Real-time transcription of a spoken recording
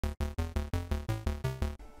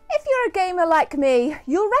If you're a gamer like me,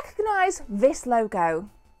 you'll recognise this logo.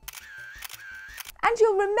 And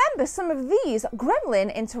you'll remember some of these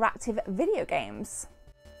Gremlin interactive video games.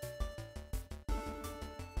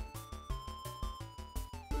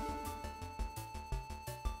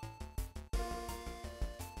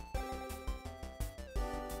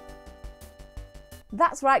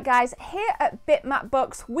 That's right guys, here at Bitmap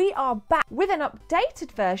Books we are back with an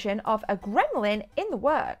updated version of A Gremlin in the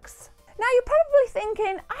Works. Now you're probably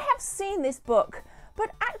thinking, I have seen this book,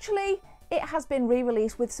 but actually it has been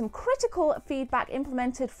re-released with some critical feedback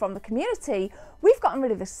implemented from the community. We've gotten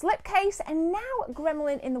rid of the slipcase and now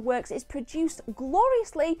Gremlin in the Works is produced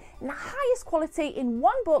gloriously in the highest quality in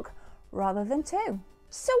one book rather than two.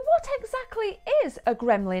 So what exactly is A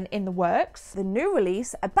Gremlin in the Works, the new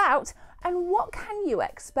release about, and what can you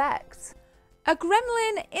expect? A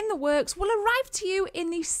Gremlin in the Works will arrive to you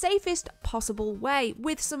in the safest possible way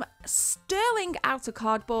with some sterling outer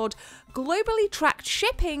cardboard, globally tracked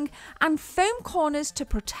shipping and foam corners to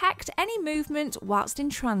protect any movement whilst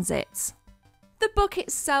in transit. The book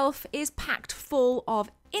itself is packed full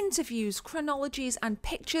of interviews, chronologies and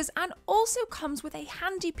pictures, and also comes with a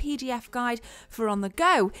handy PDF guide for on the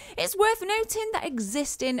go. It's worth noting that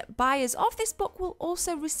existing buyers of this book will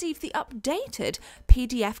also receive the updated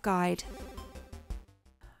PDF guide.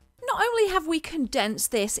 Not only have we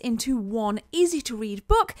condensed this into one easy to read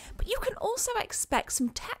book, but you can also expect some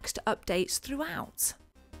text updates throughout.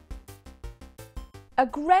 A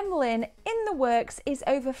Gremlin in the Works is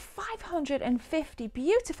over 550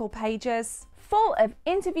 beautiful pages, full of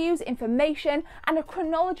interviews, information and a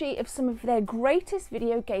chronology of some of their greatest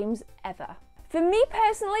video games ever. For me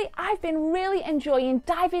personally, I've been really enjoying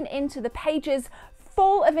diving into the pages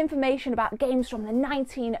full of information about games from the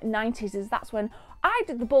 1990s, as that's when I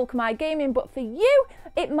did the bulk of my gaming, but for you,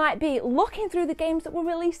 it might be looking through the games that were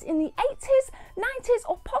released in the 80s, 90s,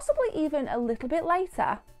 or possibly even a little bit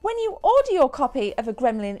later. When you order your copy of A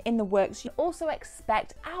Gremlin in the Works, you also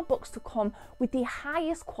expect our books to come with the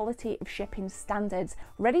highest quality of shipping standards,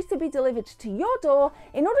 ready to be delivered to your door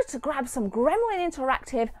in order to grab some Gremlin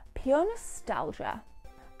interactive pure nostalgia.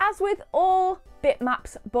 As with all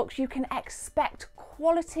Bitmap's books, you can expect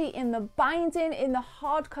quality in the binding, in the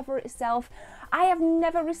hardcover itself. I have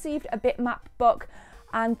never received a Bitmap book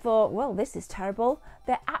and thought, well, this is terrible.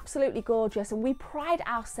 They're absolutely gorgeous and we pride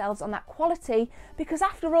ourselves on that quality because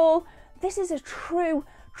after all, this is a true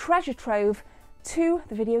treasure trove to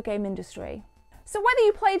the video game industry. So whether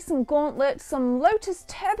you played some Gauntlet, some Lotus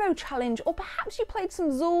Turbo Challenge, or perhaps you played some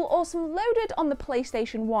Zool or some Loaded on the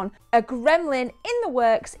PlayStation 1, A Gremlin in the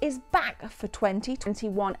Works is back for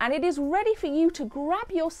 2021 and it is ready for you to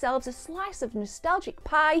grab yourselves a slice of nostalgic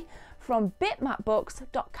pie from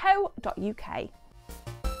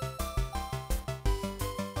bitmapbooks.co.uk.